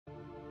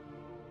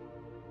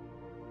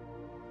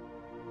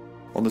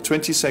On the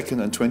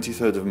 22nd and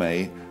 23rd of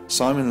May,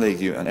 Simon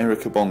Lague and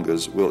Erica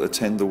Bongers will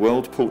attend the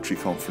World Poultry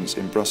Conference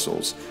in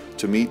Brussels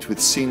to meet with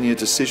senior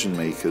decision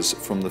makers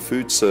from the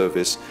food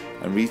service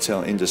and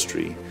retail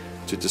industry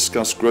to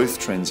discuss growth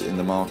trends in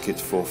the market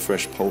for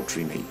fresh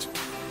poultry meat.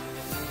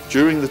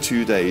 During the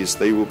 2 days,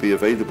 they will be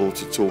available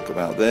to talk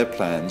about their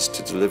plans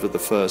to deliver the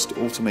first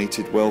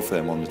automated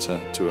welfare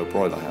monitor to a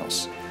broiler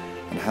house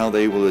and how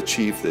they will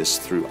achieve this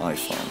through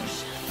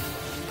iFarming.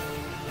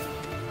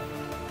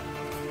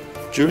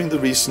 During the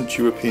recent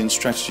European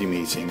strategy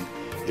meeting,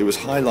 it was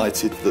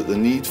highlighted that the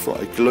need for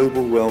a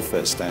global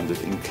welfare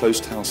standard in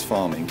closed-house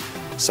farming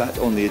sat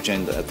on the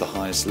agenda at the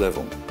highest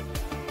level.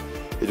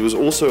 It was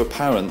also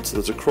apparent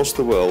that across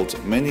the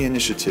world many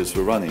initiatives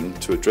were running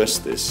to address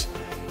this,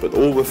 but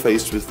all were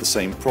faced with the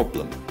same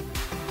problem: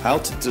 how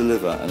to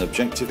deliver an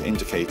objective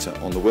indicator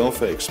on the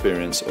welfare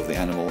experience of the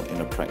animal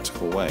in a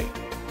practical way.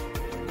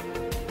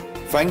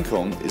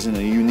 Fancom is in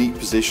a unique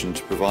position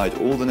to provide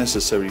all the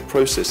necessary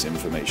process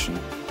information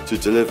to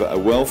deliver a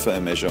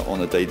welfare measure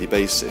on a daily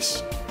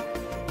basis.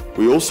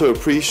 We also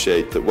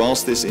appreciate that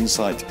whilst this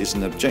insight is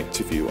an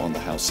objective view on the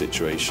house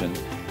situation,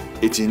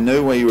 it in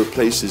no way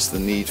replaces the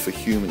need for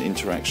human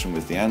interaction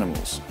with the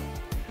animals.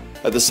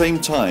 At the same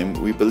time,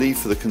 we believe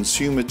for the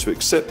consumer to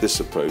accept this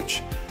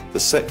approach, the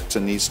sector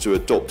needs to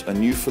adopt a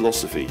new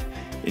philosophy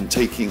in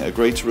taking a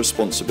greater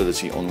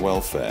responsibility on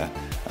welfare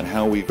and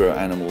how we grow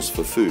animals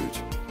for food.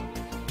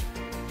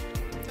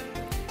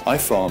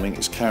 iFarming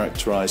is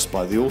characterised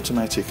by the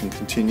automatic and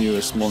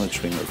continuous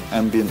monitoring of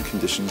ambient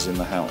conditions in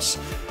the house,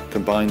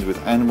 combined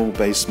with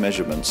animal-based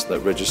measurements that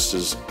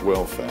registers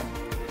welfare.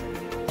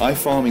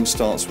 iFarming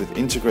starts with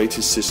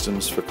integrated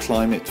systems for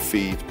climate,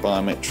 feed,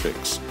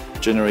 biometrics,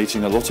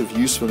 generating a lot of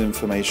useful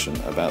information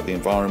about the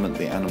environment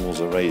the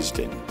animals are raised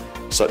in,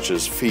 such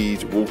as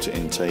feed, water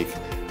intake,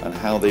 and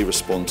how they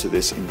respond to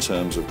this in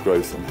terms of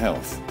growth and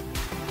health.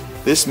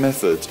 This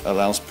method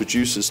allows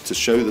producers to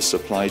show the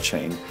supply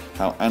chain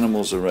how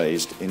animals are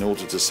raised in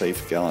order to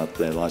safeguard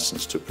their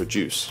license to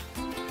produce.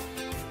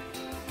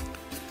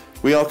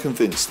 We are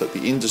convinced that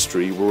the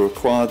industry will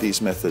require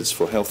these methods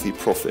for healthy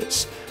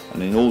profits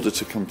and in order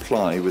to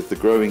comply with the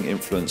growing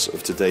influence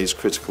of today's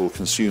critical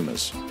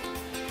consumers.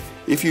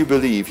 If you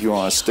believe you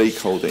are a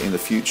stakeholder in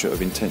the future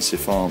of intensive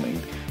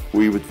farming,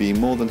 we would be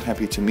more than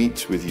happy to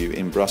meet with you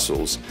in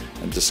Brussels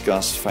and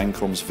discuss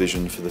Fancom's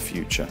vision for the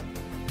future.